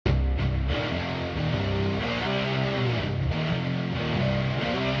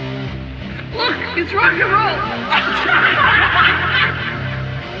It's rock and roll!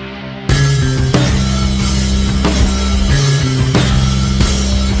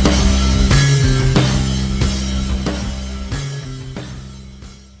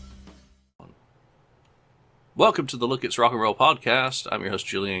 Welcome to the Look It's Rock and Roll Podcast. I'm your host,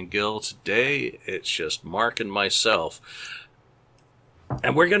 Julian Gill. Today, it's just Mark and myself.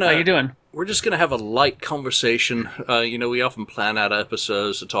 And we're gonna... How you doing? We're just going to have a light conversation. We often plan out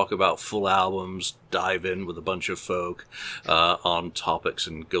episodes to talk about full albums, dive in with a bunch of folk on topics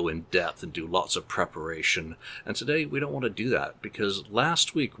and go in depth and do lots of preparation. And today we don't want to do that because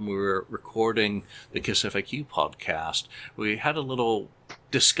last week when we were recording the KissFAQ podcast, we had a little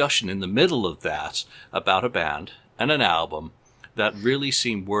discussion in the middle of that about a band and an album that really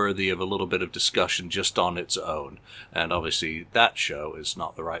seemed worthy of a little bit of discussion just on its own. And obviously that show is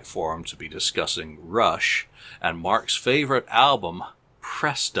not the right forum to be discussing Rush and Mark's favorite album,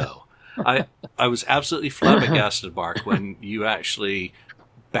 Presto. I was absolutely flabbergasted, Mark, when you actually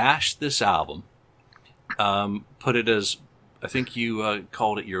bashed this album, put it as, I think you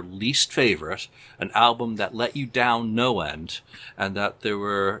called it your least favorite, an album that let you down no end, and that there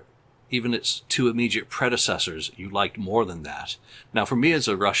were even its two immediate predecessors you liked more than that. Now, for me as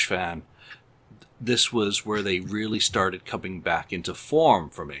a Rush fan, this was where they really started coming back into form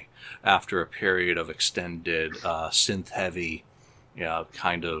for me after a period of extended synth-heavy,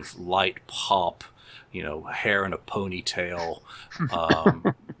 kind of light pop, hair in a ponytail,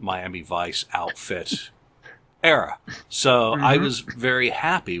 Miami Vice outfit era. So I was very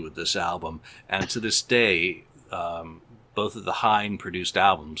happy with this album, and to this day, both of the Hine-produced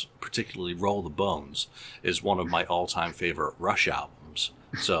albums, particularly Roll the Bones, is one of my all-time favorite Rush albums.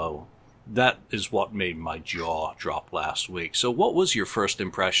 So that is what made my jaw drop last week. So what was your first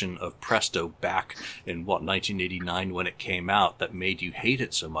impression of Presto back in, 1989 when it came out that made you hate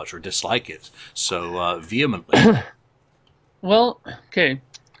it so much or dislike it so vehemently? Well, okay.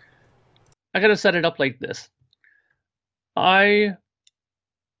 I gotta set it up like this. I'm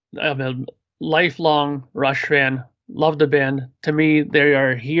a lifelong Rush fan. Love the band. To me, they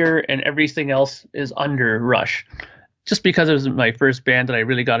are here and everything else is under Rush. Just because it was my first band that I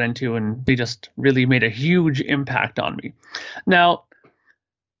really got into and they just really made a huge impact on me. Now,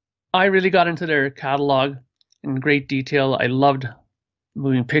 I really got into their catalog in great detail. I loved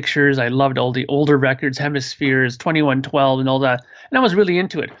Moving Pictures. I loved all the older records, Hemispheres, 2112 and all that. And I was really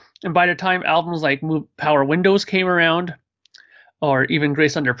into it. And by the time albums like Power Windows came around, or even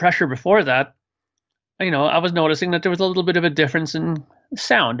Grace Under Pressure before that, I was noticing that there was a little bit of a difference in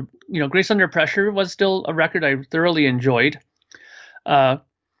sound. Grace Under Pressure was still a record I thoroughly enjoyed. And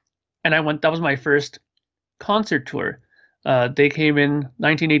that was my first concert tour. They came in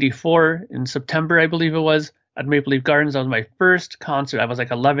 1984 in September, I believe it was, at Maple Leaf Gardens. That was my first concert. I was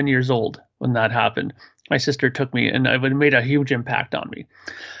like 11 years old when that happened. My sister took me and it made a huge impact on me.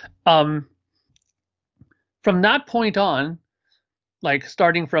 From that point on, like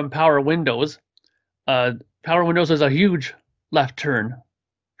starting from Power Windows was a huge left turn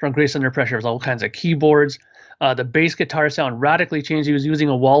from Grace Under Pressure. There was all kinds of keyboards. The bass guitar sound radically changed. He was using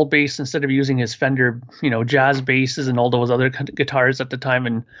a wall bass instead of using his Fender, jazz basses and all those other guitars at the time.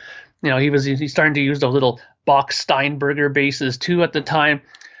 And, he's starting to use those little Bach Steinberger basses too at the time.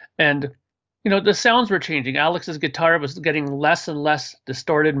 And, the sounds were changing. Alex's guitar was getting less and less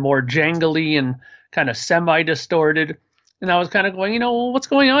distorted, more jangly and kind of semi-distorted. And I was kind of going, what's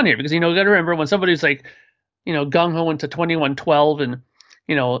going on here? Because, you got to remember when somebody's like, gung-ho into 2112 and,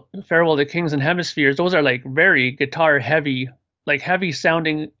 Farewell to Kings and Hemispheres, those are like very guitar heavy, like heavy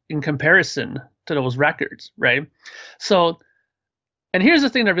sounding in comparison to those records, right? So, and here's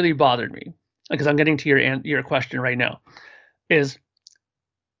the thing that really bothered me, because I'm getting to your question right now, is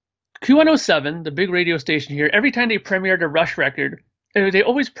Q107, the big radio station here, every time they premiered a Rush record, they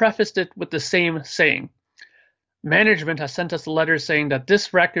always prefaced it with the same saying. Management has sent us a letter saying that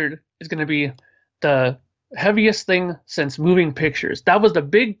this record is going to be the heaviest thing since Moving Pictures. That was the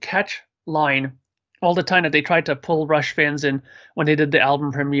big catch line all the time that they tried to pull Rush fans in when they did the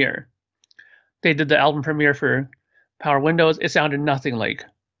album premiere. They did the album premiere for Power Windows. It sounded nothing like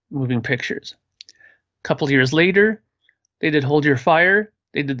Moving Pictures. A couple years later, they did Hold Your Fire.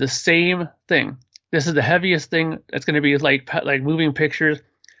 They did the same thing. This is the heaviest thing. It's going to be like Moving Pictures.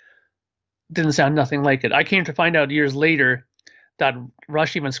 Didn't sound nothing like it. I came to find out years later that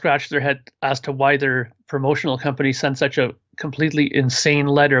Rush even scratched their head as to why their promotional company sent such a completely insane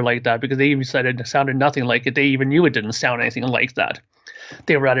letter like that, because they even said it sounded nothing like it. They even knew it didn't sound anything like that.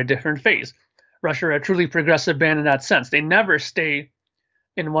 They were at a different phase. Rush are a truly progressive band in that sense. They never stay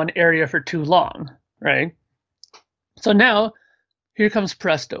in one area for too long, right? So now, here comes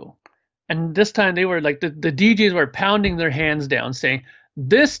Presto. And this time they were like, the DJs were pounding their hands down saying,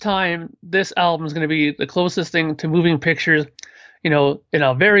 this time this album is going to be the closest thing to moving pictures, in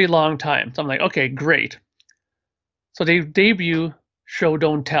a very long time. So I'm like, okay, great. So they debut Show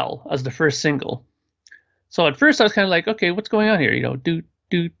Don't Tell as the first single. So at first I was kind of like, okay, what's going on here? Do,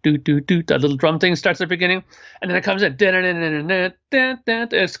 do, do, do, do. That little drum thing starts at the beginning, and then it comes in.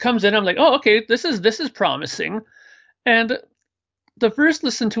 It comes in. I'm like, oh, okay, this is promising. And the first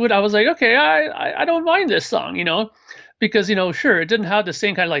listen to it, I was like, okay, I don't mind this song, because sure, it didn't have the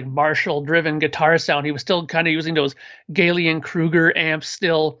same kind of like Marshall-driven guitar sound. He was still kind of using those Galian Kruger amps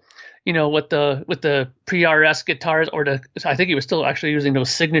still, with the pre-RS guitars, I think he was still actually using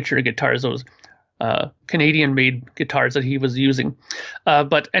those signature guitars, those Canadian-made guitars that he was using.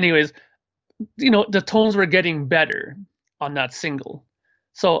 But anyways, the tones were getting better on that single.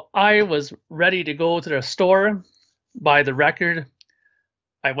 So I was ready to go to the store, buy the record.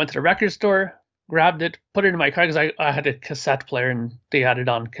 I went to the record store, grabbed it, put it in my car because I had a cassette player and they had it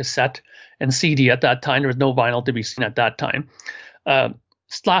on cassette and CD at that time. There was no vinyl to be seen at that time.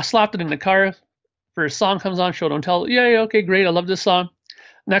 Slapped it in the car. First song comes on, Show Don't Tell. Yeah, okay, great. I love this song.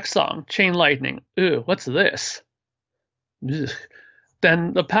 Next song, Chain Lightning. Ooh, what's this? Ugh.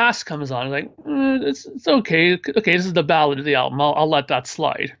 Then The Past comes on. Like, it's okay. Okay, this is the ballad of the album. I'll let that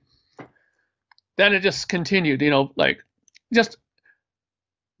slide. Then it just continued,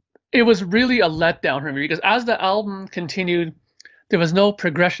 it was really a letdown for me because as the album continued, there was no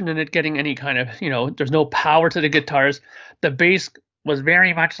progression in it getting any kind of, there's no power to the guitars. The bass was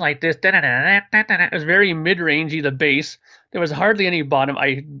very much like this. It was very mid-rangey, the bass. There was hardly any bottom.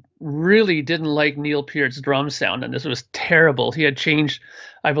 I really didn't like Neil Peart's drum sound, and this was terrible. He had changed,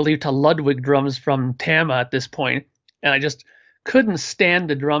 I believe, to Ludwig drums from Tama at this point, and I just couldn't stand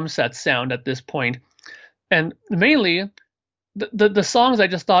the drum set sound at this point. And mainly, the songs I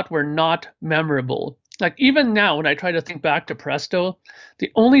just thought were not memorable. Like even now, when I try to think back to Presto,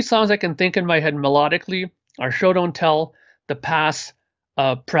 the only songs I can think in my head melodically are Show Don't Tell, The Pass,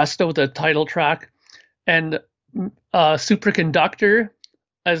 Presto, the title track, and Superconductor,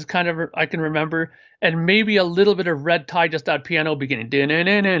 as kind of I can remember, and maybe a little bit of Red Tide, just that piano beginning.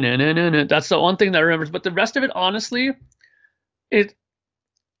 That's the one thing that I remember. But the rest of it, honestly,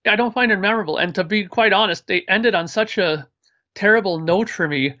 I don't find it memorable. And to be quite honest, they ended on such a terrible note for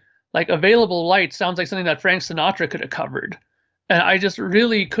me. Like Available Light sounds like something that Frank Sinatra could have covered. And I just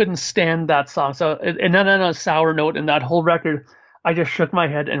really couldn't stand that song. So, and then on a sour note in that whole record, I just shook my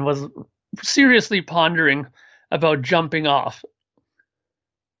head and was seriously pondering about jumping off.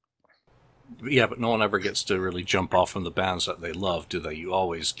 Yeah, but no one ever gets to really jump off from the bands that they love, do they? You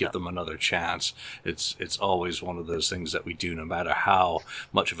always give them another chance. It's always one of those things that we do, no matter how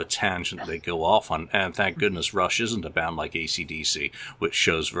much of a tangent they go off on. And thank goodness Rush isn't a band like AC/DC, which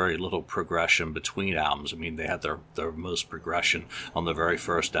shows very little progression between albums. I mean, they had their most progression on the very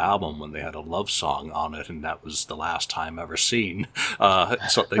first album when they had a love song on it, and that was the last time ever seen.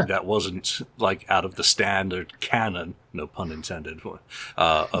 Something that wasn't like out of the standard canon, no pun intended,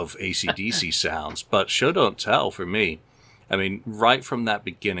 of AC/DC sounds. But Show Don't Tell, for me, I mean, right from that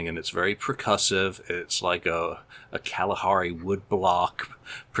beginning, and it's very percussive. It's like a Kalahari woodblock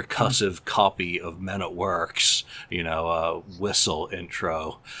percussive copy of Men at Work's, whistle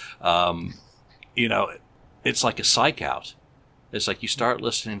intro. It's like a psych out. It's like you start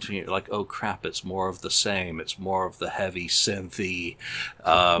listening to it, like, oh crap, it's more of the same. It's more of the heavy synthy,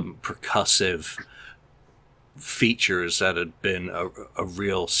 percussive features that had been a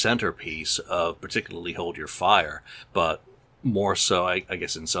real centerpiece of particularly Hold Your Fire, but more so, I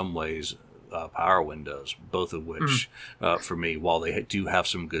guess, in some ways, Power Windows, both of which, for me, while they do have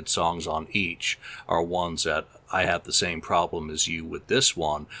some good songs on each, are ones that I have the same problem as you with this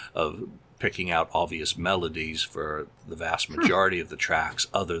one of picking out obvious melodies for the vast majority of the tracks,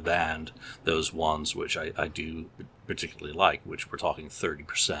 other than those ones which I do particularly like, which we're talking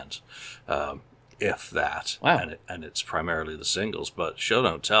 30%. If that. Wow. And it's primarily the singles, but Show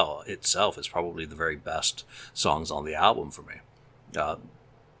Don't Tell itself is probably the very best songs on the album for me.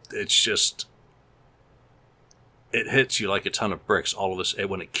 It's just, it hits you like a ton of bricks all of this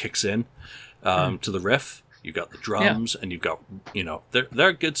when it kicks in to the riff. You've got the drums, and you've got,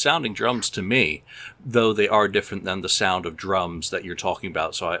 they're good sounding drums to me, though they are different than the sound of drums that you're talking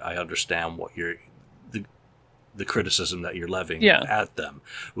about, so I understand what the criticism that you're levying at them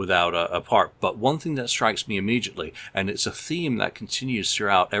without a part. But one thing that strikes me immediately, and it's a theme that continues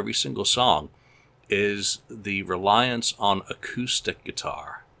throughout every single song, is the reliance on acoustic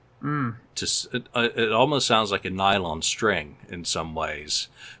guitar. It almost sounds like a nylon string in some ways.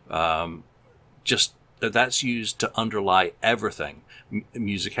 Just that's used to underlie everything.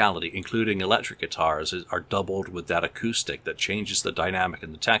 Musicality, including electric guitars, are doubled with that acoustic that changes the dynamic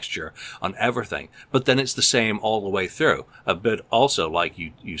and the texture on everything. But then it's the same all the way through. A bit also like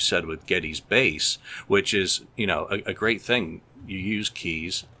you said with Geddy's bass, which is, a great thing. You use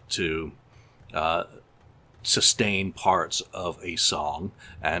keys to sustain parts of a song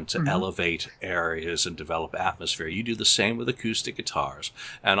and to elevate areas and develop atmosphere. You do the same with acoustic guitars.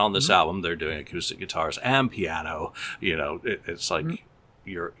 And on this album, they're doing acoustic guitars and piano. It's like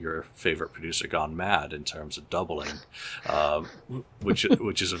your favorite producer gone mad in terms of doubling,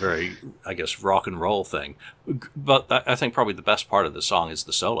 which is a very, I guess, rock and roll thing. But I think probably the best part of the song is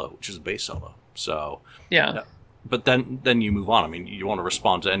the solo, which is a bass solo. So yeah. But then you move on. I mean, you want to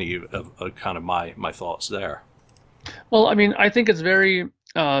respond to any of kind of my thoughts there? Well, I mean, I think it's very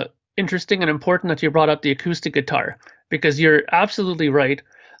interesting and important that you brought up the acoustic guitar, because you're absolutely right.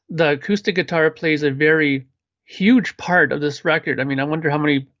 The acoustic guitar plays a very huge part of this record. I mean, I wonder how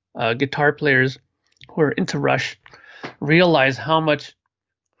many guitar players who are into Rush realize how much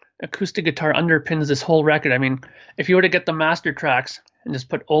acoustic guitar underpins this whole record. I mean, if you were to get the master tracks and just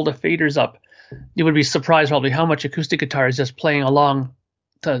put all the faders up, you would be surprised probably how much acoustic guitar is just playing along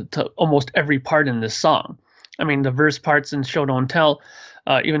to almost every part in this song. I mean, the verse parts in Show Don't Tell,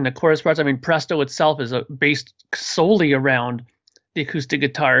 even the chorus parts. I mean, Presto itself is based solely around the acoustic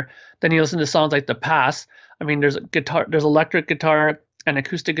guitar. Then you listen to songs like The Pass. I mean, there's electric guitar and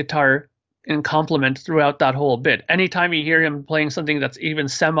acoustic guitar in complement throughout that whole bit. Anytime you hear him playing something that's even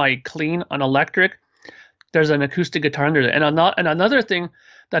semi-clean on electric, there's an acoustic guitar under it. And another thing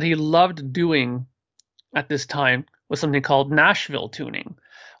that he loved doing at this time was something called Nashville tuning,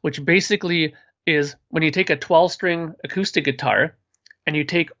 which basically is when you take a 12-string acoustic guitar and you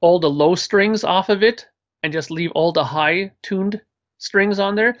take all the low strings off of it and just leave all the high-tuned strings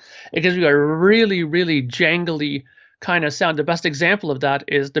on there, it gives you a really, really jangly kind of sound. The best example of that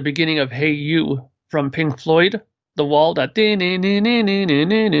is the beginning of Hey You from Pink Floyd, The Wall, that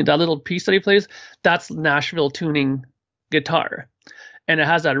little piece that he plays, that's Nashville tuning guitar. And it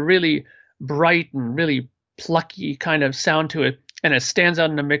has that really bright and really plucky kind of sound to it, and it stands out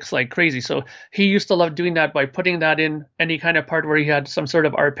in the mix like crazy. So he used to love doing that by putting that in any kind of part where he had some sort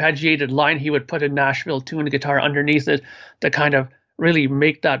of arpeggiated line. He would put a Nashville tuned guitar underneath it to kind of really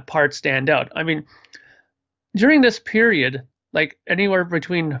make that part stand out. I mean, during this period, like anywhere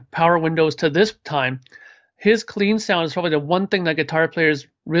between Power Windows to this time, his clean sound is probably the one thing that guitar players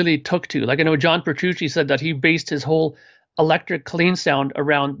really took to. Like I know John Petrucci said that he based his whole electric clean sound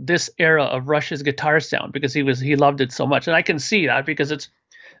around this era of Rush's guitar sound because he loved it so much. And I can see that because it's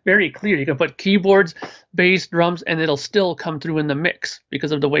very clear. You can put keyboards, bass, drums, and it'll still come through in the mix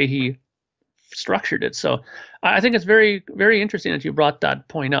because of the way he structured it. So I think it's very, very interesting that you brought that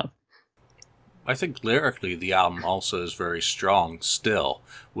point up. I think lyrically the album also is very strong still,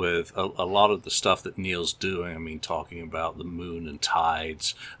 with a lot of the stuff that Neil's doing. I mean, talking about the moon and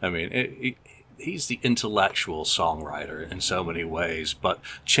tides. I mean, he's the intellectual songwriter in so many ways. But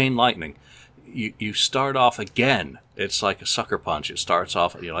Chain Lightning, you start off again. It's like a sucker punch. It starts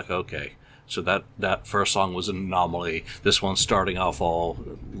off, you're like, okay, so that first song was an anomaly. This one's starting off all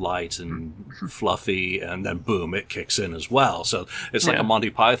light and fluffy, and then boom, it kicks in as well. So it's like a Monty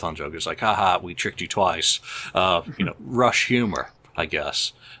Python joke. It's like, haha, we tricked you twice. Rush humor, I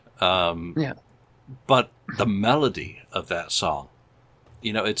guess. But the melody of that song,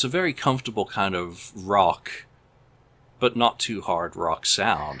 it's a very comfortable kind of rock, but not too hard rock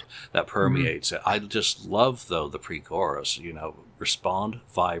sound that permeates it. I just love, though, the pre-chorus, respond,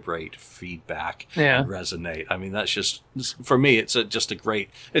 vibrate, feedback, and resonate. I mean, that's just, for me, it's just a great,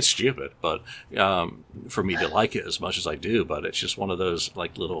 it's stupid, but for me to like it as much as I do, but it's just one of those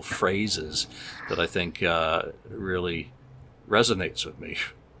like little phrases that I think really resonates with me.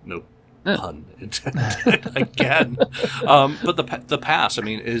 No pun intended again. But the Pass, I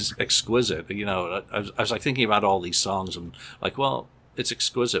mean, is exquisite. I was like thinking about all these songs and like, well, it's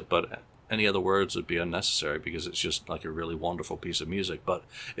exquisite, but any other words would be unnecessary because it's just like a really wonderful piece of music, but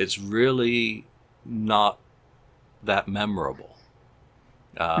it's really not that memorable.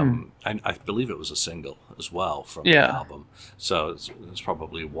 And I believe it was a single as well from the album. So it's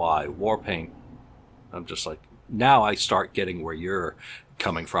probably why. Warpaint, I'm just like, now I start getting where you're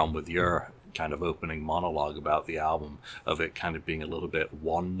coming from with your kind of opening monologue about the album, of it kind of being a little bit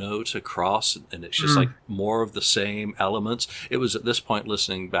one note across, and it's just like more of the same elements. It was at this point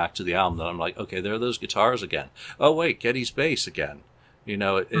listening back to the album that I'm like, okay, there are those guitars again. Oh wait, Geddy's bass again.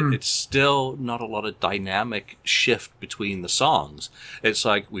 It's still not a lot of dynamic shift between the songs. It's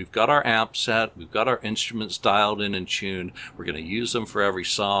like we've got our amp set, we've got our instruments dialed in and tuned, we're going to use them for every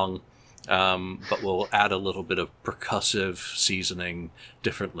song. but we'll add a little bit of percussive seasoning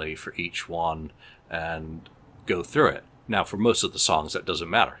differently for each one and go through it. Now, for most of the songs, that doesn't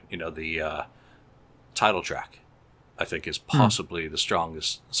matter. The title track, I think, is possibly the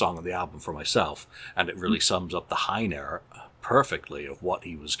strongest song on the album for myself, and it really sums up the Hine era perfectly of what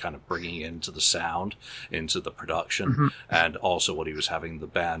he was kind of bringing into the sound, into the production, and also what he was having the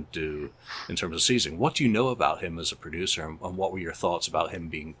band do in terms of seasoning. What do you know about him as a producer, and what were your thoughts about him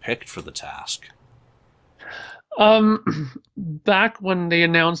being picked for the task? Back when they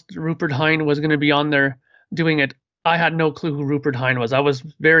announced Rupert Hine was going to be on there doing it, I had no clue who Rupert Hine was. I was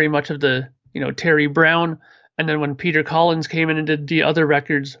very much of the, Terry Brown. And then when Peter Collins came in and did the other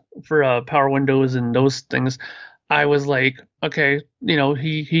records for Power Windows and those things, I was like, okay,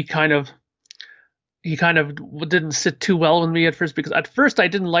 he kind of didn't sit too well with me at first, because at first I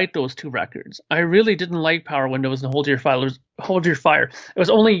didn't like those two records. I really didn't like Power Windows and Hold Your Fire. It was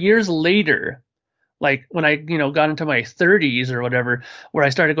only years later, like when I got into my 30s or whatever, where I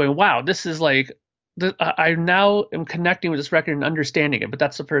started going, wow, this is like, I now am connecting with this record and understanding it. But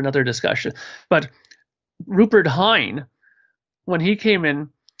that's for another discussion. But Rupert Hine, when he came in,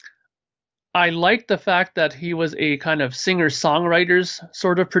 I liked the fact that he was a kind of singer-songwriters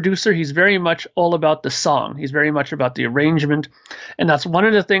sort of producer. He's very much all about the song. He's very much about the arrangement. And that's one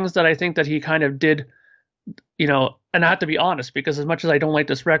of the things that I think that he kind of did, and I have to be honest, because as much as I don't like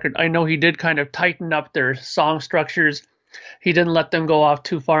this record, I know he did kind of tighten up their song structures. He didn't let them go off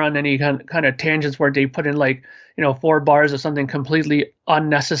too far on any kind of tangents where they put in 4 bars of something completely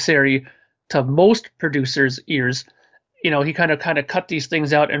unnecessary to most producers' ears. He kind of cut these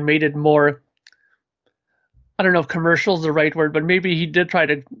things out and made it more, I don't know if commercial is the right word, but maybe he did try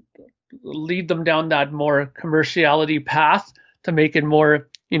to lead them down that more commerciality path to make it more,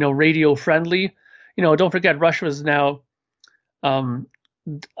 radio friendly. Don't forget, Rush was now, I'll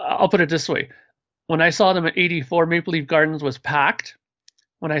put it this way. When I saw them in 84, Maple Leaf Gardens was packed.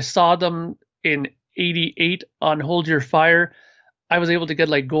 When I saw them in 88 on Hold Your Fire, I was able to get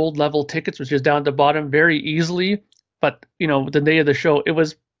gold level tickets, which is down at the bottom, very easily. But, the day of the show, it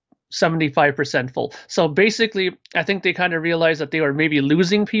was 75% full. So basically, I think they kind of realized that they were maybe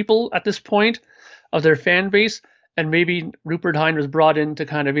losing people at this point of their fan base. And maybe Rupert Hine was brought in to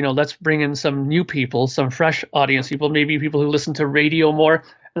kind of, let's bring in some new people, some fresh audience people, maybe people who listen to radio more,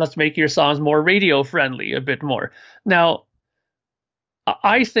 and let's make your songs more radio friendly a bit more. Now,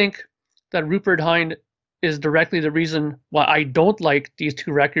 I think that Rupert Hine is directly the reason why I don't like these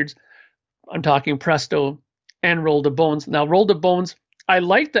two records. I'm talking Presto and Roll the Bones. Now, Roll the Bones, I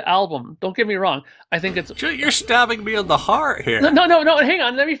like the album. Don't get me wrong. I think it's... You're stabbing me in the heart here. No, hang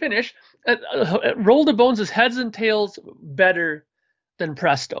on. Let me finish. Roll the Bones is heads and tails better than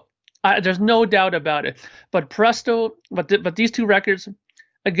Presto. There's no doubt about it. But Presto, but these two records,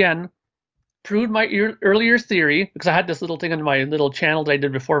 again, proved my earlier theory, because I had this little thing on my little channel that I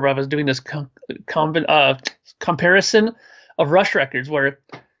did before where I was doing this comparison of Rush records, where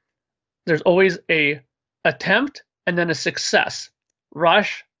there's always a attempt and then a success.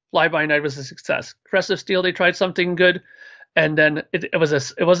 Rush, Fly By Night was a success. Crest of Steel, they tried something good, and then it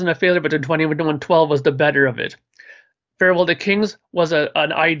wasn't a failure, but in 2012 was the better of it. Farewell to Kings was an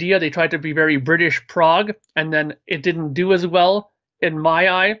idea. They tried to be very British prog, and then it didn't do as well in my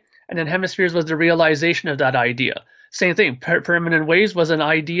eye. And then Hemispheres was the realization of that idea. Same thing. Permanent Waves was an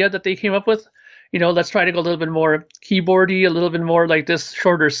idea that they came up with. Let's try to go a little bit more keyboardy, a little bit more like this,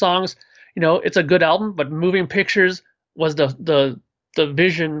 shorter songs. It's a good album, but Moving Pictures was the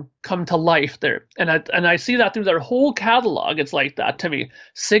vision come to life there. And I see that through their whole catalog. It's like that to me.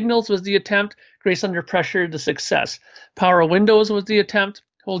 Signals was the attempt. Grace Under Pressure, the success. Power Windows was the attempt.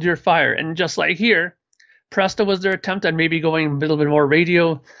 Hold Your Fire. And just like here, Presto was their attempt at maybe going a little bit more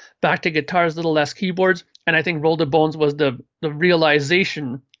radio, back to guitars, a little less keyboards. And I think Roll the Bones was the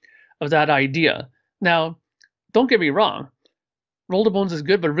realization of that idea. Now, don't get me wrong. Roll the Bones is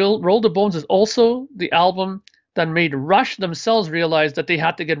good, but Roll the Bones is also the album that made Rush themselves realize that they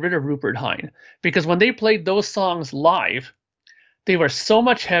had to get rid of Rupert Hine. Because when they played those songs live, they were so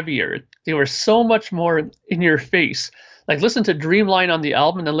much heavier. They were so much more in your face. Like, listen to Dreamline on the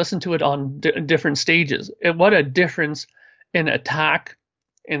album and then listen to it on different stages. What a difference in attack,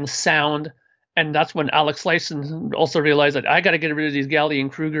 in sound. And that's when Alex Lifeson also realized that I got to get rid of these Galley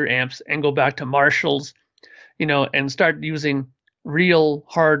and Kruger amps and go back to Marshalls, and start using real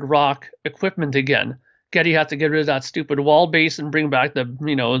hard rock equipment again. Geddy had to get rid of that stupid wall bass and bring back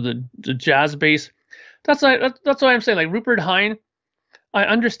the jazz bass. That's why I'm saying, like, Rupert Hine, I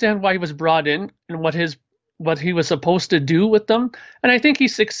understand why he was brought in and what he was supposed to do with them, and I think he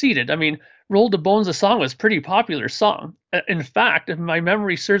succeeded. I mean, Roll the Bones, the song, was a pretty popular song. In fact, if my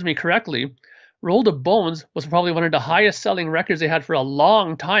memory serves me correctly, Roll the Bones was probably one of the highest selling records they had for a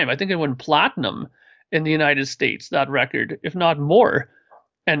long time. I think it went platinum in the United States, that record, if not more.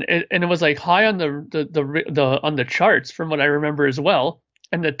 And it was like high on the charts from what I remember as well.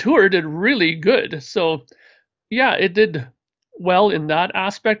 And the tour did really good. So yeah, it did well in that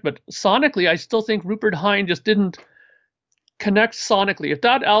aspect, but sonically I still think Rupert Hine just didn't connect sonically. If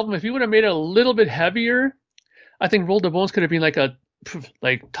that album, if you would have made it a little bit heavier, I think Roll the Bones could have been like a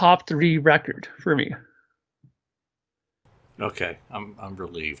top 3 record for me. Okay, I'm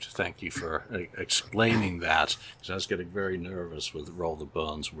relieved. Thank you for explaining that, because I was getting very nervous with Roll the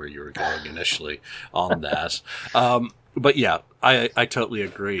Bones, where you were going initially on that. But yeah, I totally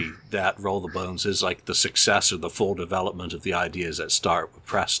agree that Roll the Bones is like the success or the full development of the ideas that start with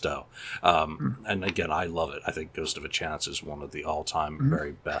Presto. And again, I love it. I think Ghost of a Chance is one of the all-time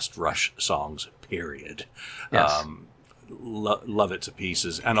very best Rush songs, period. Yes. Love it to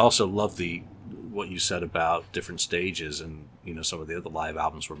pieces, and also love what you said about different stages, and some of the other live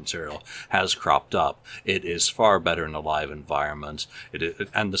albums where material has cropped up. It is far better in a live environment.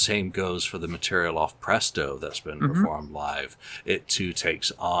 And the same goes for the material off Presto that's been performed live. It too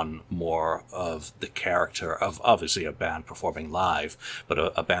takes on more of the character of obviously a band performing live, but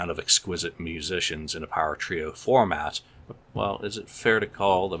a band of exquisite musicians in a power trio format. Well, is it fair to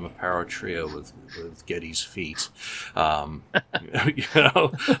call them a power trio with Geddy's feet? At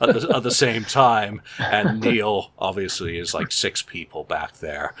the same time, and Neil obviously is like 6 people back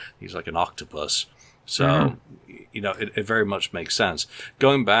there. He's like an octopus. So, it very much makes sense.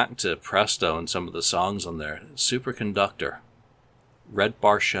 Going back to Presto and some of the songs on there, Superconductor, Red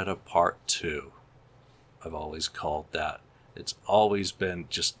Barchetta Part 2, I've always called that. It's always been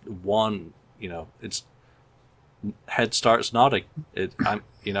just one, it's head starts nodding.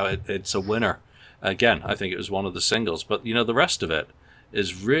 It's a winner. Again, I think it was one of the singles, but the rest of it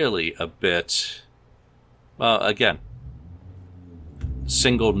is really a bit, well, again,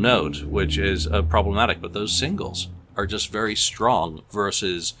 single note, which is problematic. But those singles are just very strong.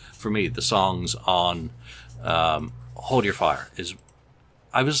 Versus, for me, the songs on "Hold Your Fire" is.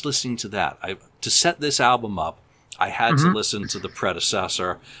 I was listening to that. To set this album up, I had to listen to the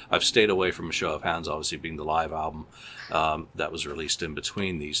predecessor. I've stayed away from A Show of Hands, obviously being the live album that was released in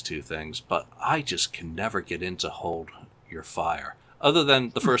between these two things. But I just can never get into Hold Your Fire, other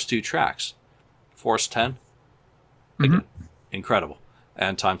than the first 2 tracks. Force 10, again, incredible.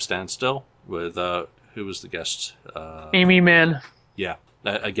 And Time Stands Still with, who was the guest? Amy Mann. Yeah.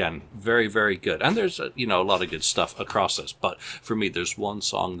 Again, very, very good. And there's, a lot of good stuff across this. But for me, there's one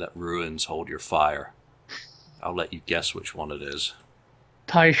song that ruins Hold Your Fire. I'll let you guess which one it is.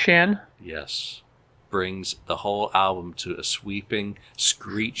 Tai Shan? Yes. Brings the whole album to a sweeping,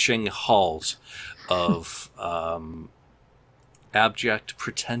 screeching halt of abject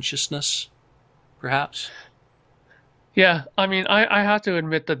pretentiousness, perhaps? Yeah, I mean, I have to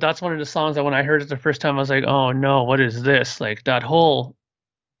admit that that's one of the songs that when I heard it the first time, I was like, oh no, what is this? Like that whole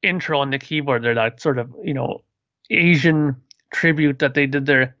intro on the keyboard there, that sort of, Asian tribute that they did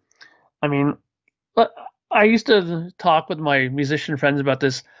there. I mean, I used to talk with my musician friends about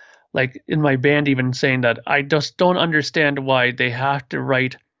this, like in my band, even saying that I just don't understand why they have to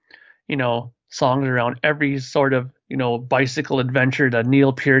write, songs around every sort of, bicycle adventure that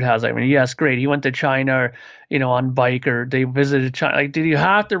Neil Peart has. I mean, yes, great. He went to China or, on bike, or they visited China. Like, did you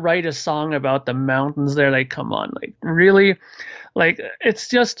have to write a song about the mountains there? Like, come on, like really? Like, it's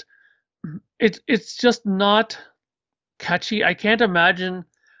just not catchy. I can't imagine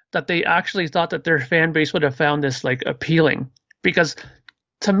that they actually thought that their fan base would have found this like appealing, because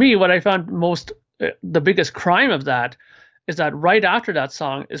to me, what I found the biggest crime of that is that right after that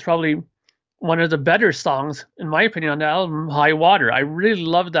song is probably one of the better songs, in my opinion, on the album, High Water. I really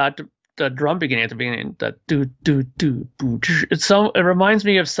love that, the drum beginning at the beginning, that do do do boo. It reminds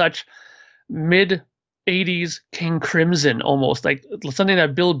me of such mid 80s King Crimson, almost like something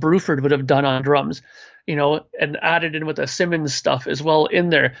that Bill Bruford would have done on drums, and added in with the Simmons stuff as well in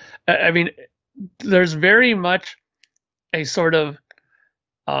there. I mean, there's very much a sort of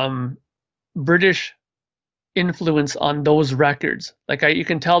British influence on those records. Like you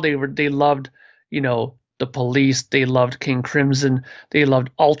can tell they loved, the Police, they loved King Crimson, they loved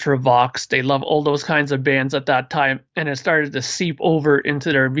Ultravox, they loved all those kinds of bands at that time, and it started to seep over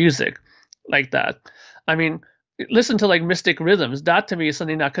into their music like that. I mean, listen to like Mystic Rhythms. That to me is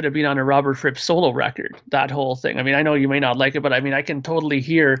something that could have been on a Robert Fripp solo record, that whole thing. I mean, I know you may not like it, but I mean, I can totally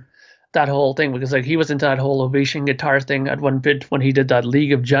hear that whole thing, because like he was into that whole Ovation guitar thing at one bit when he did that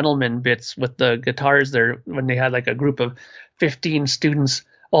League of Gentlemen bits with the guitars there, when they had like a group of 15 students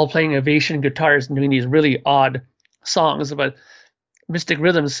all playing Ovation guitars and doing these really odd songs. But Mystic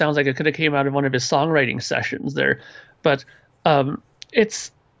Rhythms sounds like it could have came out of one of his songwriting sessions there. But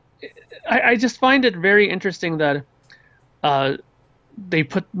it's I just find it very interesting that they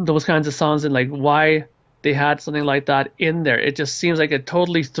put those kinds of songs in, like why they had something like that in there. It just seems like it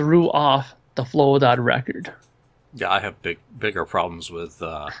totally threw off the flow of that record. Yeah, I have bigger problems with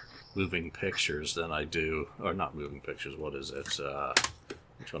moving pictures than I do, or not moving pictures. What is it?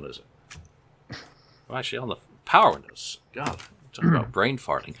 Which one is it? Well, actually, on the Power Windows. God, talking about brain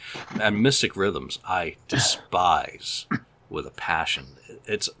farting. And Mystic Rhythms, I despise with a passion.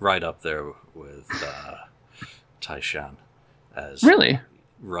 It's right up there with Taishan as Really?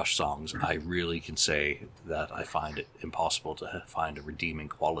 Rush songs. I really can say that I find it impossible to find a redeeming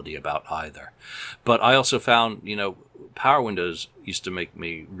quality about either. But I also found, Power Windows used to make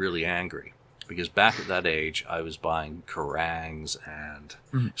me really angry, because back at that age, I was buying Kerrangs and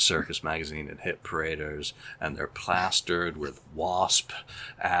Circus Magazine and Hit Paraders, and they're plastered with Wasp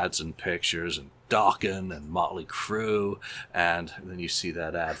ads and pictures and Dokken and Motley Crue, and then you see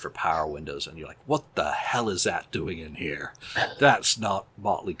that ad for Power Windows, and you're like, what the hell is that doing in here? That's not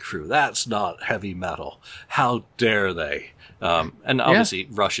Motley Crue. That's not heavy metal. How dare they? And obviously,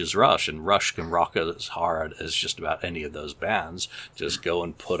 Rush is Rush, and Rush can rock as hard as just about any of those bands. Just go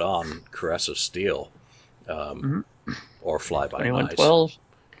and put on Caress of Steel, or Fly By Night. 2112.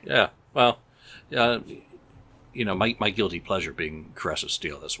 Yeah, well, my guilty pleasure being Caress of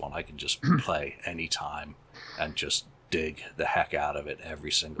Steel, this one, I can just play any time and just dig the heck out of it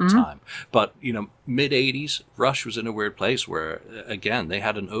every single time. But, mid-'80s, Rush was in a weird place where, again, they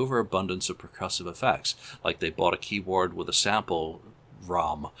had an overabundance of percussive effects. Like they bought a keyboard with a sample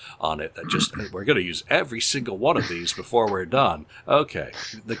ROM on it that just, we're going to use every single one of these before we're done. Okay,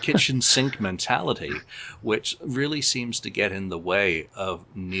 the kitchen sink mentality, which really seems to get in the way of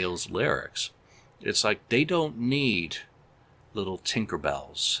Neil's lyrics. It's like they don't need little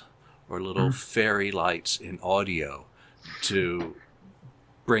Tinkerbells or little fairy lights in audio to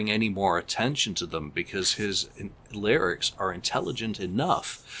bring any more attention to them, because his lyrics are intelligent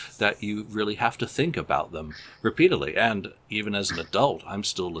enough that you really have to think about them repeatedly. And even as an adult, I'm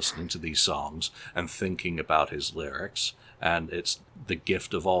still listening to these songs and thinking about his lyrics. And it's the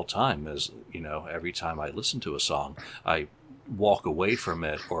gift of all time, as, every time I listen to a song, I walk away from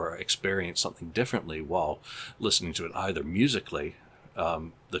it or experience something differently while listening to it, either musically,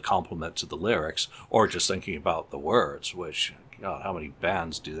 the compliment to the lyrics, or just thinking about the words, which, God, how many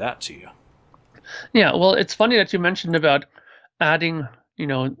bands do that to you? Yeah, well, it's funny that you mentioned about adding,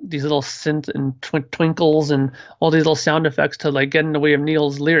 these little synth and twinkles and all these little sound effects to like get in the way of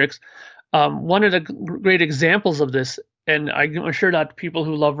Neil's lyrics. One of the great examples of this, and I'm sure that people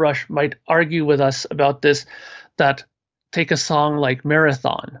who love Rush might argue with us about this, that take a song like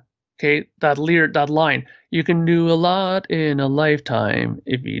Marathon, okay, that line, you can do a lot in a lifetime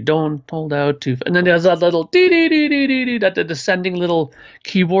if you don't hold out too and then there's that little dee-dee-dee-dee-dee, that the descending little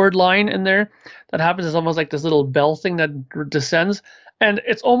keyboard line in there that happens. It's almost like this little bell thing that descends, and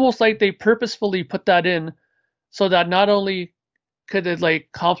it's almost like they purposefully put that in so that not only could it like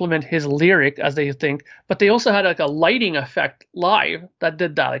complement his lyric as they think, but they also had like a lighting effect live that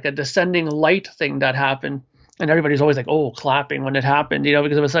did that, like a descending light thing that happened. And everybody's always like, oh, clapping when it happened,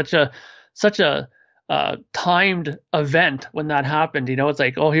 because it was such a timed event when that happened. It's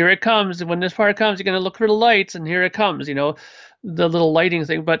like, oh, here it comes. And when this part comes, you're going to look for the lights, and here it comes, the little lighting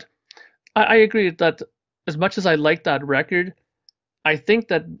thing. But I agree that as much as I like that record, I think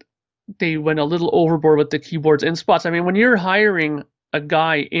that they went a little overboard with the keyboards in spots. I mean, when you're hiring a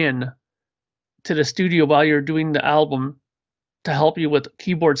guy in to the studio while you're doing the album to help you with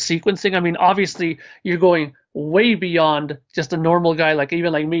keyboard sequencing, I mean, obviously you're going way beyond just a normal guy, like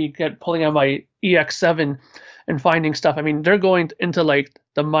even like me, pulling out my EX7 and finding stuff. I mean, they're going into like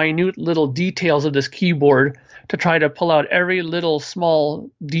the minute little details of this keyboard to try to pull out every little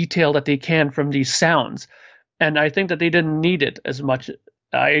small detail that they can from these sounds. And I think that they didn't need it as much.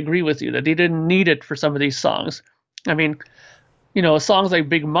 I agree with you that they didn't need it for some of these songs. I mean, songs like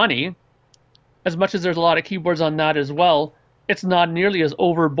Big Money, as much as there's a lot of keyboards on that as well, it's not nearly as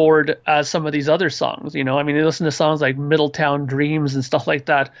overboard as some of these other songs. I mean, you listen to songs like Middletown Dreams and stuff like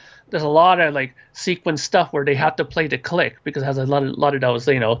that. There's a lot of like sequence stuff where they have to play the click because it has a lot of those,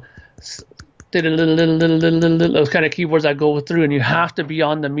 those kind of keyboards that go through, and you have to be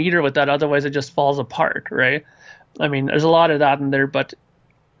on the meter with that, otherwise it just falls apart, right? I mean, there's a lot of that in there, but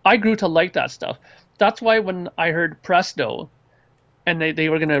I grew to like that stuff. That's why when I heard Presto and they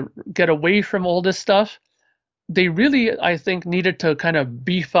were going to get away from all this stuff, they really, I think, needed to kind of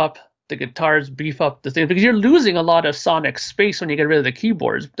beef up the guitars beef up the thing, because you're losing a lot of sonic space when you get rid of the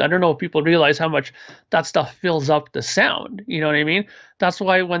keyboards. I don't know if people realize how much that stuff fills up the sound. You know what I mean? That's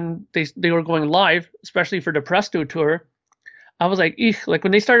why when they were going live, especially for the Presto tour, I was like, eek, like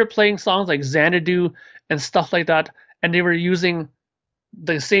when they started playing songs like Xanadu and stuff like that, and they were using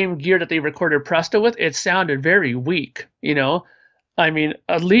the same gear that they recorded Presto with, it sounded very weak, you know? I mean,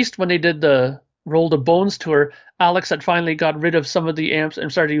 at least when they did the Roll the Bones tour, Alex had finally got rid of some of the amps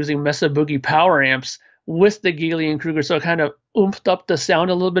and started using Mesa Boogie power amps with the Geely and Kruger, so it kind of oomphed up the sound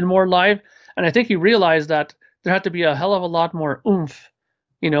a little bit more live. And I think he realized that there had to be a hell of a lot more oomph,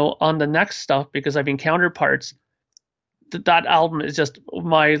 you know, on the next stuff, because I mean, Counterparts, that album is just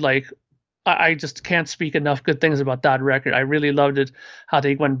my, like, I just can't speak enough good things about that record. I really loved it, how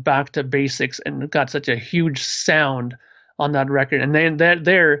they went back to basics and got such a huge sound on that record. And then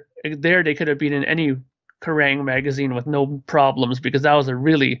there they could have been in any Kerrang magazine with no problems, because that was a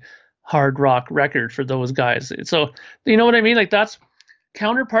really hard rock record for those guys. So, you know what I mean? Like, that's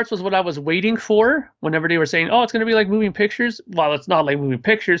Counterparts was what I was waiting for whenever they were saying, oh, it's going to be like Moving Pictures. Well, it's not like Moving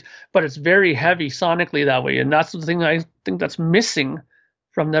Pictures, but it's very heavy sonically that way. And that's the thing I think that's missing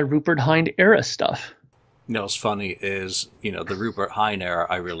from that Rupert Hine era stuff. You know, what's funny is, you know, the Rupert Hine era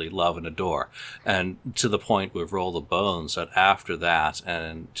I really love and adore. And to the point with Roll the Bones, that after that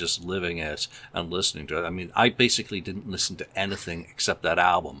and just living it and listening to it, I mean, I basically didn't listen to anything except that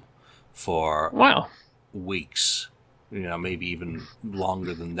album for weeks. You know, maybe even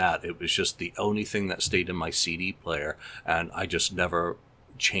longer than that. It was just the only thing that stayed in my CD player, and I just never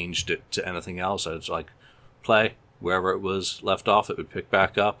changed it to anything else. I was like, play. Wherever it was left off, it would pick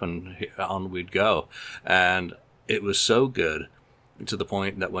back up, and on we'd go. And it was so good to the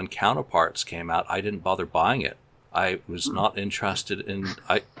point that when Counterparts came out, I didn't bother buying it. I was not interested in...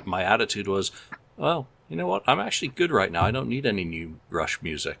 my attitude was, well, you know what? I'm actually good right now. I don't need any new Rush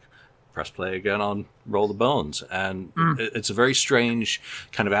music. Press play again on Roll the Bones. And it's a very strange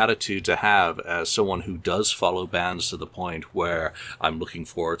kind of attitude to have as someone who does follow bands to the point where I'm looking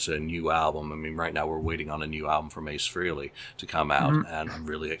forward to a new album. I mean, right now we're waiting on a new album from Ace Frehley to come out, and I'm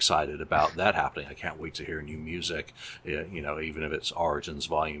really excited about that happening. I can't wait to hear new music, you know, even if it's Origins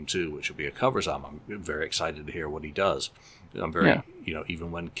Volume 2, which will be a covers album. I'm very excited to hear what he does. I'm very, you know,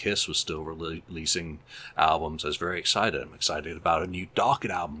 even when Kiss was still releasing albums, I was very excited. I'm excited about a new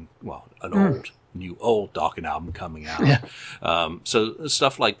Dokken album. Well, an old Dokken album coming out. So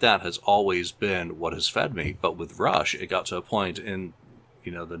stuff like that has always been what has fed me. But with Rush, it got to a point in,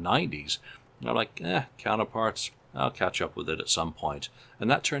 you know, the 90s. And I'm like, Counterparts, I'll catch up with it at some point.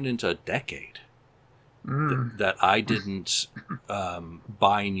 And that turned into a decade. That I didn't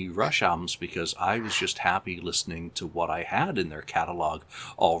buy new Rush albums, because I was just happy listening to what I had in their catalog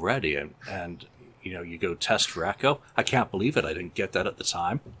already. And you know, you go Test for Echo. I can't believe it. I didn't get that at the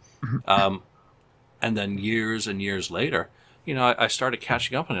time. And then years and years later, you know, I started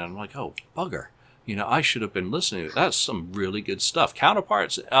catching up on it. I'm like, oh, bugger. You know, I should have been listening. That's some really good stuff.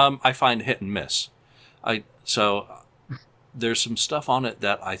 Counterparts, I find hit and miss. There's some stuff on it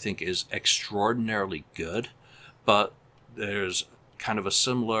that I think is extraordinarily good, but there's kind of a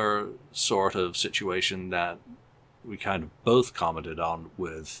similar sort of situation that we kind of both commented on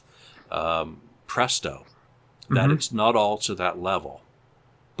with Presto, that it's not all to that level.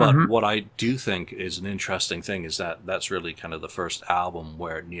 But what I do think is an interesting thing is that that's really kind of the first album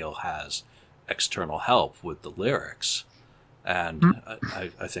where Neil has external help with the lyrics. And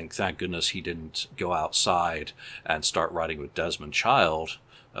I think, thank goodness, he didn't go outside and start writing with Desmond Child,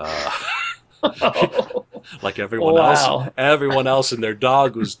 like everyone else and their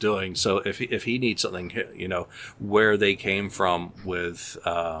dog was doing. So if he needs something, you know, where they came from with,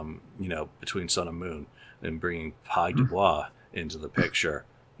 you know, Between Sun and Moon and bringing Pie Dubois into the picture,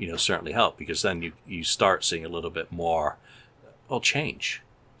 you know, certainly helped, because then you start seeing a little bit more, change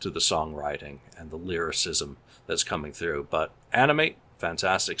to the songwriting and the lyricism that's coming through. But Animate,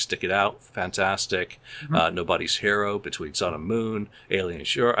 fantastic. Stick It Out, fantastic. Nobody's Hero, Between Sun and Moon, Alien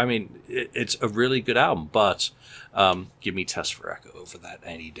Shore. I mean, it's a really good album, but give me Test for Echo over that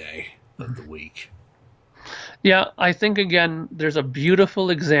any day of the week. Yeah, I think, again, there's a beautiful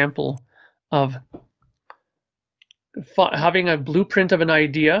example of having a blueprint of an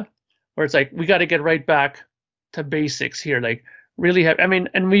idea where it's like, we got to get right back to basics here. Like, really have, I mean,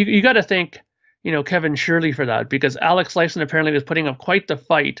 and you got to thank, you know, Kevin Shirley for that, because Alex Lifeson apparently was putting up quite the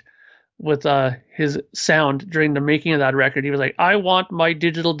fight with his sound during the making of that record. He was like, I want my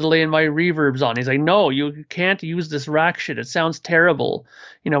digital delay and my reverbs on. He's like, no, you can't use this rack shit. It sounds terrible.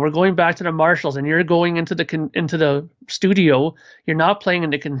 You know, we're going back to the Marshalls, and you're going into the studio. You're not playing in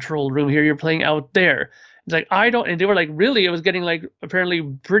the control room here. You're playing out there. It's like, I don't, and they were like, really? It was getting like apparently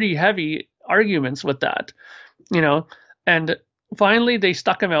pretty heavy arguments with that, and finally they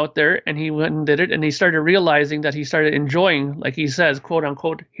stuck him out there and he went and did it, and he started realizing that he started enjoying, like he says, quote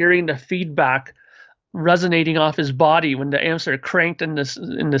unquote, hearing the feedback resonating off his body when the amps are cranked in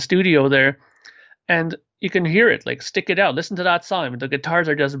the studio there, and you can hear it. Like, stick it out, listen to that song. The guitars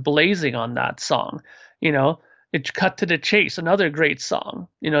are just blazing on that song. It cut to the chase, another great song.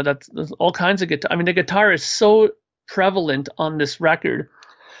 There's all kinds of guitar. I mean, the guitar is so prevalent on this record,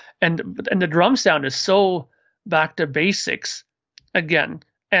 and the drum sound is so back to basics again.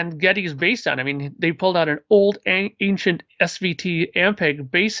 And Geddy's bass sound. I mean, they pulled out an old ancient SVT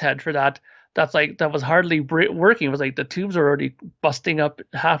Ampeg bass head for that. That was hardly working. It was like the tubes were already busting up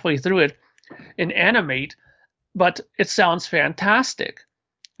halfway through it in Animate, but it sounds fantastic,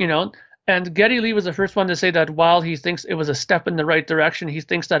 And Geddy Lee was the first one to say that while he thinks it was a step in the right direction, he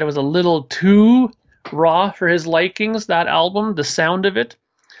thinks that it was a little too raw for his likings, that album, the sound of it.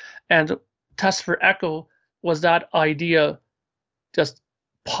 And Test for Echo was that idea just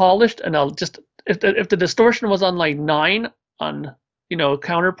polished, and if the distortion was on like 9 on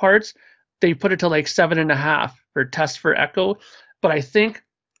counterparts, they put it to like 7.5 for Test for Echo. But I think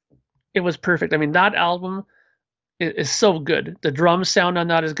it was perfect. I mean, that album is so good. The drum sound on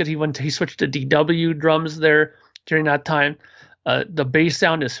that is good. He switched to DW drums there during that time. The bass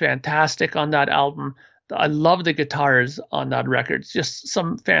sound is fantastic on that album. I love the guitars on that record. It's just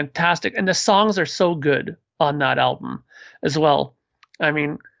some fantastic, and the songs are so good on that album as well. I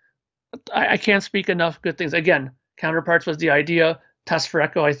mean, I can't speak enough good things. Again, Counterparts was the idea. Test for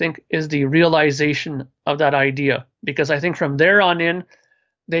Echo, I think, is the realization of that idea, because I think from there on in,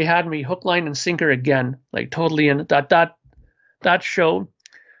 they had me hook, line, and sinker again, like totally in that show,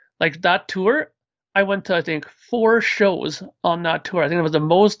 like that tour. I went to, I think, 4 shows on that tour. I think it was the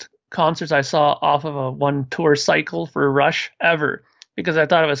most concerts I saw off of a one tour cycle for Rush ever, because I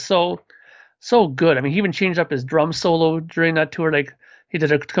thought it was so good. I mean, he even changed up his drum solo during that tour. Like, he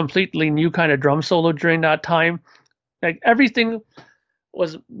did a completely new kind of drum solo during that time. Like, everything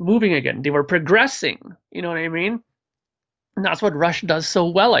was moving again. They were progressing. You know what I mean? And that's what Rush does so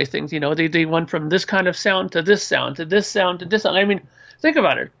well, I think. They went from this kind of sound to this sound to this sound to this sound. I mean, think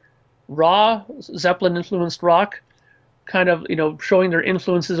about it. Raw, Zeppelin-influenced rock, kind of, showing their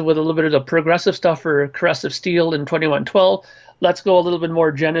influences with a little bit of the progressive stuff for Caressive Steel in 2112. Let's go a little bit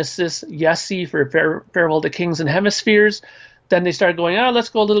more Genesis, Yesy for Farewell to Kings and Hemispheres. Then they start going, let's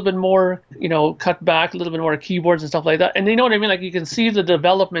go a little bit more, cut back, a little bit more keyboards and stuff like that. And you know what I mean? Like, you can see the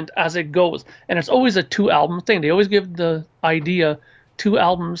development as it goes. And it's always a 2-album thing. They always give the idea 2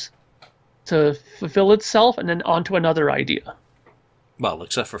 albums to fulfill itself, and then on to another idea. Well,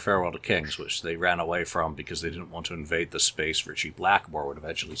 except for Farewell to Kings, which they ran away from because they didn't want to invade the space Richie Blackmore would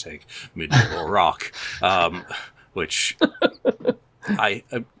eventually take medieval rock, which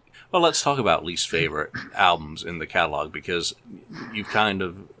well, let's talk about least favorite albums in the catalog, because you've kind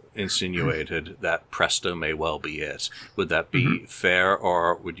of insinuated that Presto may well be it. Would that be fair,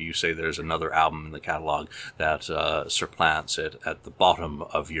 or would you say there's another album in the catalog that supplants it at the bottom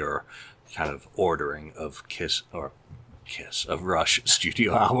of your kind of ordering of of Rush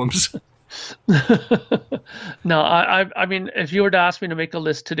studio albums? No, I mean, if you were to ask me to make a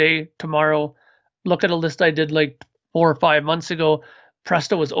list today, tomorrow, look at a list I did like 4 or 5 months ago,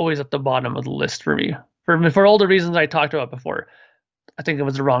 Presto was always at the bottom of the list for me. For all the reasons I talked about before. I think it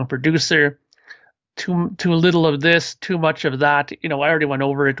was the wrong producer, too little of this, too much of that. I already went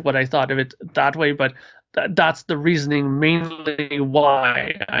over it, what I thought of it that way, but that's the reasoning mainly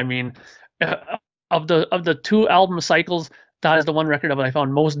why. I mean, of the 2 album cycles, that is the one record of it I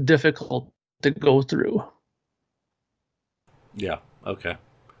found most difficult to go through. Yeah, okay.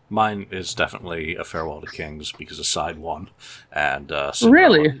 Mine is definitely A Farewell to Kings because of side 1 and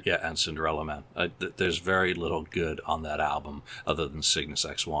Really? Yeah, and Cinderella Man. There's very little good on that album other than Cygnus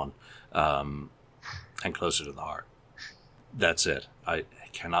X1 and Closer to the Heart. That's it. I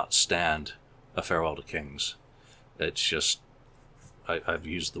cannot stand A Farewell to Kings. It's just, I've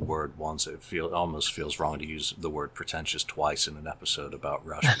used the word once. It almost feels wrong to use the word pretentious twice in an episode about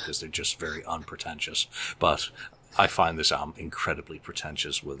Rush because they're just very unpretentious. But I find this album incredibly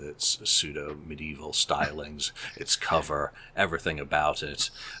pretentious with its pseudo-medieval stylings, its cover, everything about it.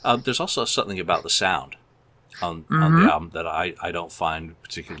 There's also something about the sound on the album that I don't find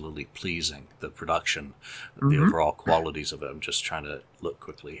particularly pleasing. The production, the overall qualities of it. I'm just trying to look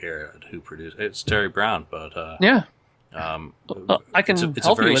quickly here at who produced it. It's Terry Brown, but yeah. I can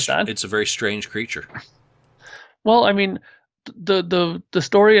help you with that. It's a very strange creature. Well, I mean, the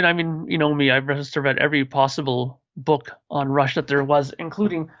story, and I mean, me, I've read every possible book on Rush that there was,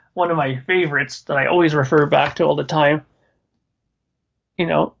 including one of my favorites that I always refer back to all the time, by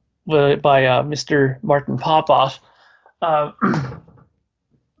Mr. Martin Popoff.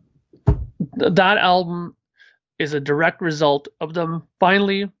 That album is a direct result of them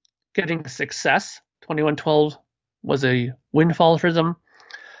finally getting success. 2112 was a windfall for them.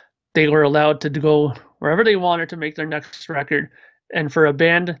 They were allowed to go wherever they wanted to make their next record. And for a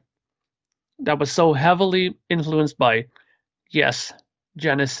band that was so heavily influenced by Yes,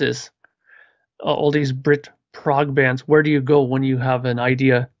 Genesis, all these Brit prog bands, where do you go when you have an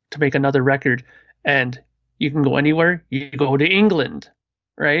idea to make another record? And you can go anywhere. You go to England,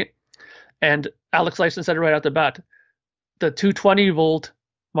 right? And Alex Lifeson said it right out the bat. The 220-volt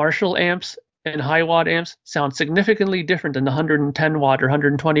Marshall amps and high watt amps sound significantly different than the 110 watt or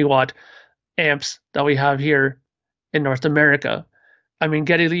 120 watt amps that we have here in North America. I mean,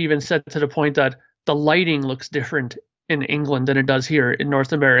 Geddy Lee even said to the point that the lighting looks different in England than it does here in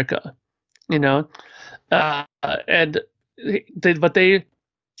North America, but they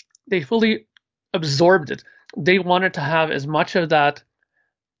fully absorbed it. They wanted to have as much of that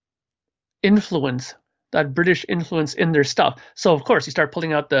influence, that British influence in their stuff. So of course you start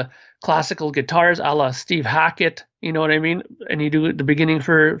pulling out the classical guitars a la Steve Hackett, you know what I mean? And you do the beginning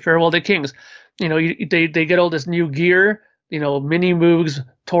for Farewell to Kings. They get all this new gear, mini Moogs,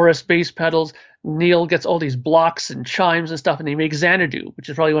 Taurus bass pedals. Neil gets all these blocks and chimes and stuff, and they make Xanadu, which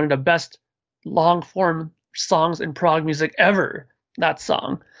is probably one of the best long form songs in prog music ever. That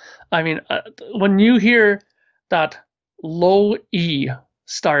song. I mean, when you hear that low E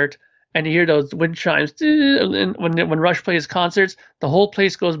start, and you hear those wind chimes, and when Rush plays concerts, the whole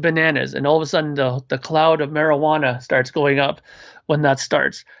place goes bananas, and all of a sudden the cloud of marijuana starts going up when that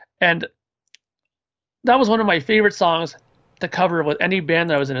starts. And that was one of my favorite songs to cover with any band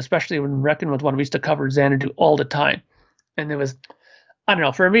that I was in, especially when Reckon with One. We used to cover Xanadu all the time. And it was, I don't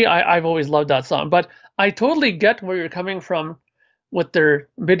know, for me, I've always loved that song. But I totally get where you're coming from with their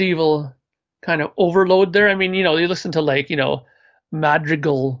medieval kind of overload there. I mean, you listen to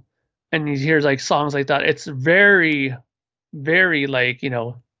Madrigal, and you hear songs like that. It's very, very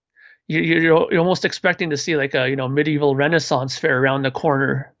you're almost expecting to see a medieval Renaissance fair around the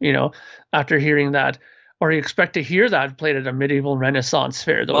corner, after hearing that. Or you expect to hear that played at a medieval Renaissance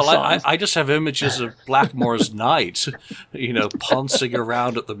fair. Those songs. I just have images of Blackmore's knights, pouncing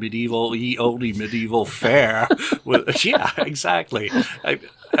around at the only medieval fair. Yeah, exactly.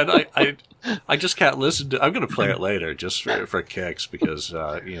 I just can't listen to. I'm going to play it later just for kicks because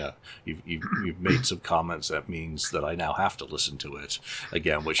you've made some comments that means that I now have to listen to it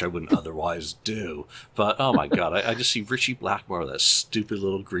again, which I wouldn't otherwise do. But oh my god, I just see Richie Blackmore with that stupid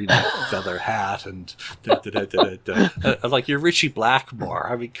little green feather hat and I'm like, you're Richie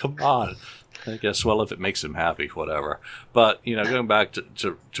Blackmore. I mean, come on. I guess, well, if it makes him happy, whatever. But going back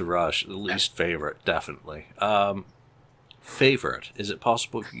to Rush, the least favorite, definitely. Favorite, is it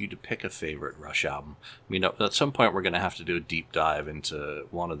possible for you to pick a favorite Rush album? I mean, at some point we're going to have to do a deep dive into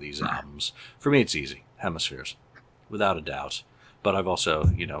one of these albums. For me, it's easy. Hemispheres, without a doubt. But I've also,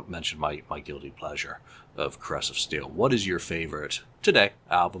 mentioned my guilty pleasure of Caress of Steel. What is your favorite today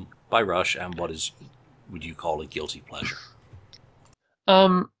album by Rush, and what would you call a guilty pleasure?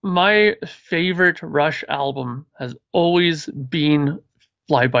 My favorite Rush album has always been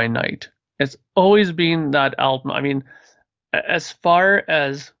Fly By Night. It's always been that album. I mean, as far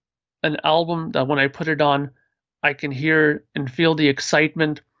as an album that when I put it on, I can hear and feel the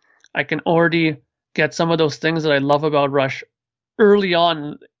excitement. I can already get some of those things that I love about Rush early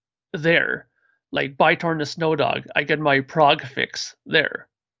on there. Like Bytorn the Snow Dog, I get my prog fix there,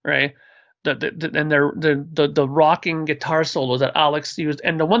 right? The rocking guitar solos that Alex used.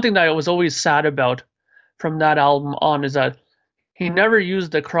 And the one thing that I was always sad about from that album on is that he never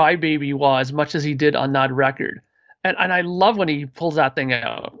used the Crybaby wah as much as he did on that record. And I love when he pulls that thing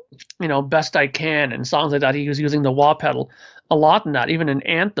out, Best I Can and songs like that. He was using the wah pedal a lot in that. Even in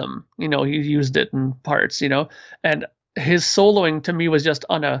Anthem, he used it in parts, And his soloing to me was just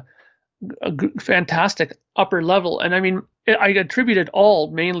on a fantastic upper level. And I mean, I attribute it all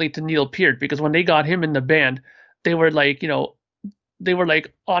mainly to Neil Peart, because when they got him in the band, they were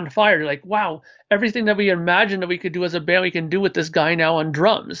on fire. They're like, wow, everything that we imagined that we could do as a band, we can do with this guy now on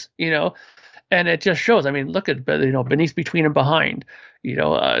drums, And it just shows. I mean, look at Beneath, Between, and Behind,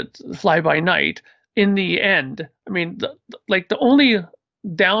 Fly By Night. In the end, I mean, the only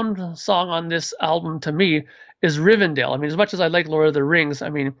down song on this album to me is Rivendell. I mean, as much as I like Lord of the Rings, I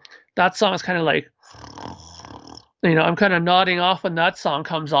mean, that song is kind of like, I'm kind of nodding off when that song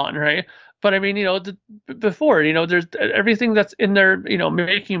comes on, right? But I mean, before, there's everything that's in there,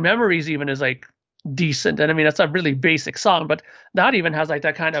 Making Memories even is like decent. And I mean, that's a really basic song, but that even has like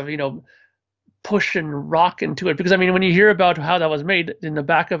that kind of, push and rock into it. Because I mean, when you hear about how that was made in the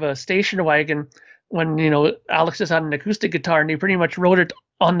back of a station wagon, when, Alex just had an acoustic guitar and he pretty much wrote it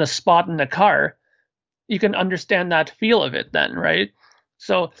on the spot in the car, you can understand that feel of it then, right?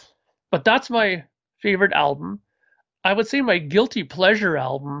 So, but that's my favorite album. I would say my guilty pleasure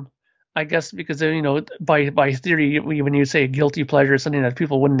album, I guess, because by theory, when you say guilty pleasure, something that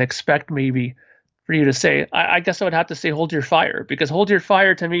people wouldn't expect maybe for you to say, I guess I would have to say Hold Your Fire, because Hold Your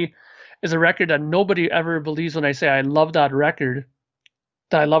Fire to me is a record that nobody ever believes when I say I love that record,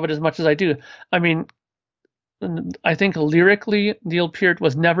 that I love it as much as I do. I mean, I think lyrically, Neil Peart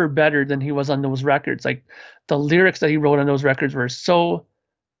was never better than he was on those records. Like, the lyrics that he wrote on those records were so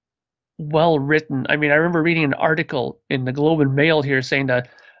well written. I mean, I remember reading an article in the Globe and Mail here saying that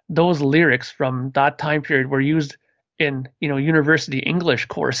those lyrics from that time period were used in, university English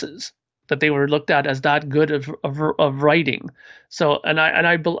courses, that they were looked at as that good of writing. So, and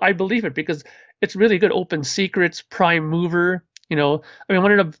I believe it, because it's really good. Open Secrets, Prime Mover. I mean,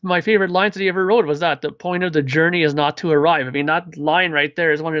 one of my favorite lines that he ever wrote was that the point of the journey is not to arrive. I mean, that line right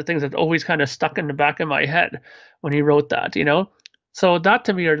there is one of the things that's always kind of stuck in the back of my head when he wrote that, So that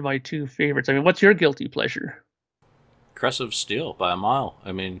to me are my two favorites. I mean, what's your guilty pleasure? Aggressive Steel by a mile.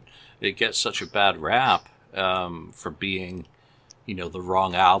 I mean, it gets such a bad rap for being, the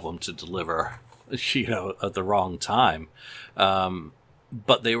wrong album to deliver, at the wrong time.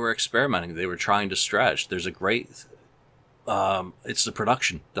 But they were experimenting. They were trying to stretch. There's a great... it's the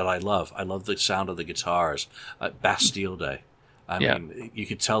production that I love. I love the sound of the guitars. Bastille Day. I mean, you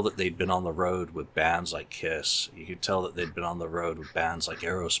could tell that they'd been on the road with bands like Kiss. You could tell that they'd been on the road with bands like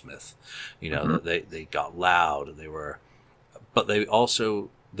Aerosmith. That they got loud. But they also,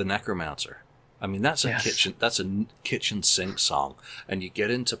 the Necromancer. I mean, that's a kitchen sink song, and you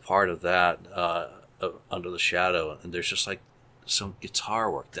get into part of that Under the Shadow, and there's just like some guitar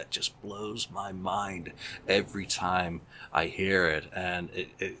work that just blows my mind every time I hear it, and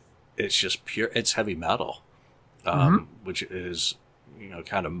it's just pure. It's heavy metal. Which is,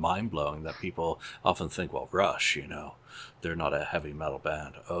 kind of mind-blowing that people often think, well, Rush, they're not a heavy metal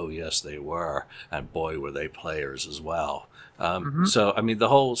band. Oh, yes, they were. And boy, were they players as well. So, I mean, the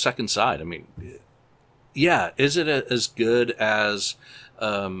whole second side, I mean, yeah, is it as good as,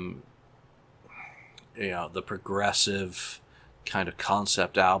 the progressive kind of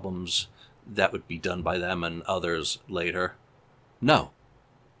concept albums that would be done by them and others later? No.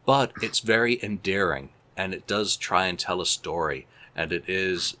 But it's very endearing. And it does try and tell a story, and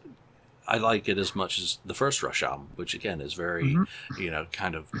I like it as much as the first Rush album, which again is very,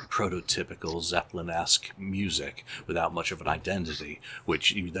 kind of prototypical Zeppelin-esque music without much of an identity,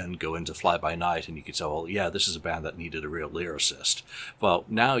 which you then go into Fly By Night and you can say, well, yeah, this is a band that needed a real lyricist. Well,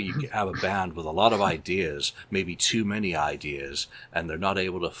 now you have a band with a lot of ideas, maybe too many ideas, and they're not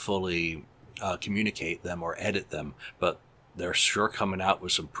able to fully communicate them or edit them, but they're sure coming out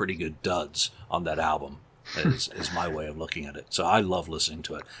with some pretty good duds on that album, is my way of looking at it. So I love listening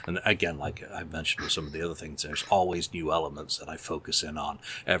to it. And again, like I mentioned with some of the other things, there's always new elements that I focus in on.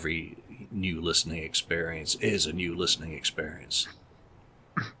 Every new listening experience is a new listening experience.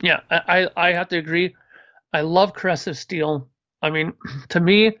 Yeah, I have to agree. I love Caress of Steel. I mean, to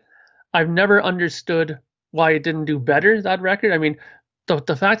me, I've never understood why it didn't do better, that record. I mean,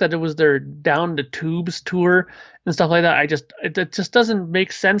 the fact that it was their Down the Tubes tour and stuff like that, it just doesn't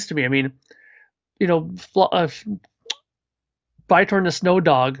make sense to me. I mean, Bytorn the Snow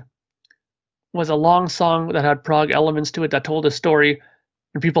Dog was a long song that had prog elements to it that told a story,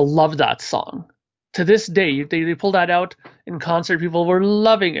 and people loved that song. To this day, they pulled that out in concert, people were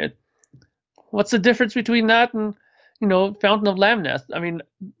loving it. What's the difference between that and, Fountain of Lamneth? I mean,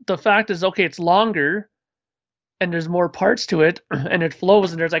 the fact is, okay, it's longer, and there's more parts to it, and it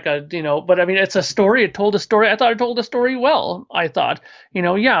flows, and there's like but I mean, it's a story. It told a story. I thought it told a story well. I thought,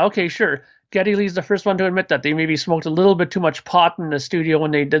 yeah, okay, sure. Geddy Lee's the first one to admit that they maybe smoked a little bit too much pot in the studio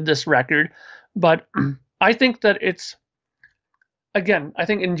when they did this record. But I think that it's, again, I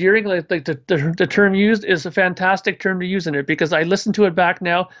think endearing, like the term used is a fantastic term to use in it, because I listen to it back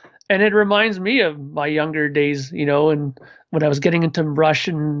now, and it reminds me of my younger days, and when I was getting into Rush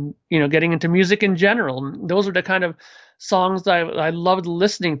and, getting into music in general. And those are the kind of songs that I loved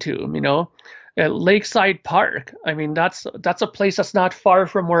listening to, At Lakeside Park, I mean, that's a place that's not far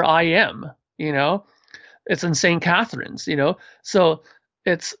from where I am, It's in St. Catharines, So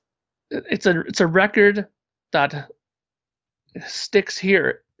it's a record that sticks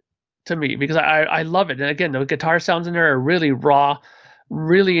here to me because I love it. And again, the guitar sounds in there are really raw,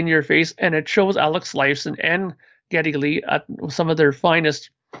 really in your face, and it shows Alex Lifeson and Geddy Lee at some of their finest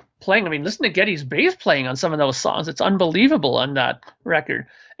playing. I mean, listen to Geddy's bass playing on some of those songs. It's unbelievable on that record.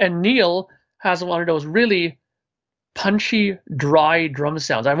 And Neil has one of those really punchy, dry drum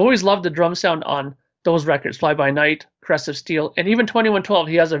sounds. I've always loved the drum sound on those records, Fly By Night, Crest of Steel, and even 2112.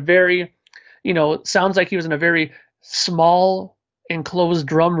 He has a very, sounds like he was in a very small, enclosed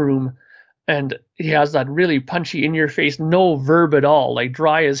drum room, and he has that really punchy, in-your-face, no verb at all, like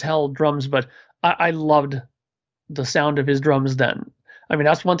dry as hell drums, but I loved the sound of his drums then. I mean,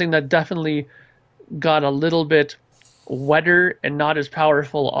 that's one thing that definitely got a little bit wetter and not as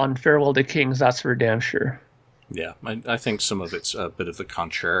powerful on Farewell to Kings, that's for damn sure. Yeah, I think some of it's a bit of the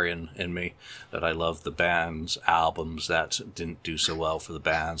contrarian in me, that I love the band's albums that didn't do so well for the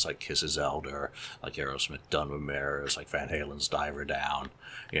bands, like Kiss's Elder, like Aerosmith Done with Mirrors, like Van Halen's Diver Down.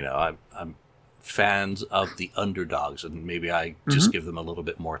 I'm fans of the underdogs, and maybe I just give them a little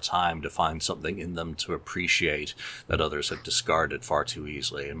bit more time to find something in them to appreciate that others have discarded far too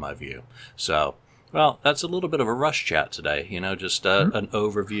easily, in my view. So, well, that's a little bit of a Rush chat today, just an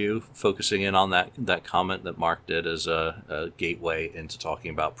overview, focusing in on that comment that Mark did as a gateway into talking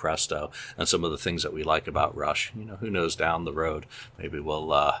about Presto and some of the things that we like about Rush. Who knows, down the road, maybe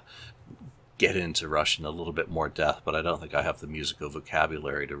we'll get into Rush in a little bit more depth, but I don't think I have the musical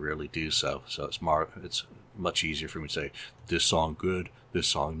vocabulary to really do so. So it's much easier for me to say, this song good, this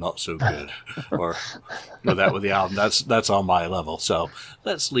song not so good, or that with the album. That's on my level. So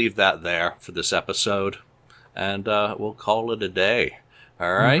let's leave that there for this episode, and we'll call it a day.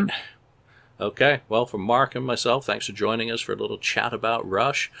 All right. Okay. Well, from Mark and myself, thanks for joining us for a little chat about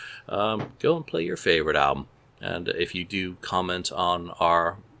Rush. Go and play your favorite album, and if you do comment on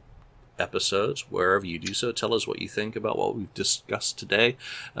our episodes, wherever you do so, tell us what you think about what we've discussed today,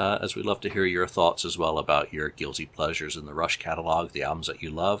 as we love to hear your thoughts as well about your guilty pleasures in the Rush catalog, the albums that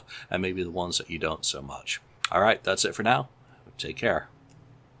you love, and maybe the ones that you don't so much. All right, that's it for now. Take care.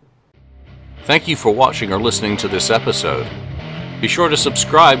 Thank you for watching or listening to this episode. Be sure to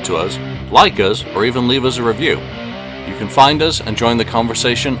subscribe to us, like us, or even leave us a review. You can find us and join the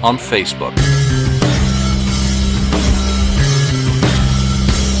conversation on Facebook.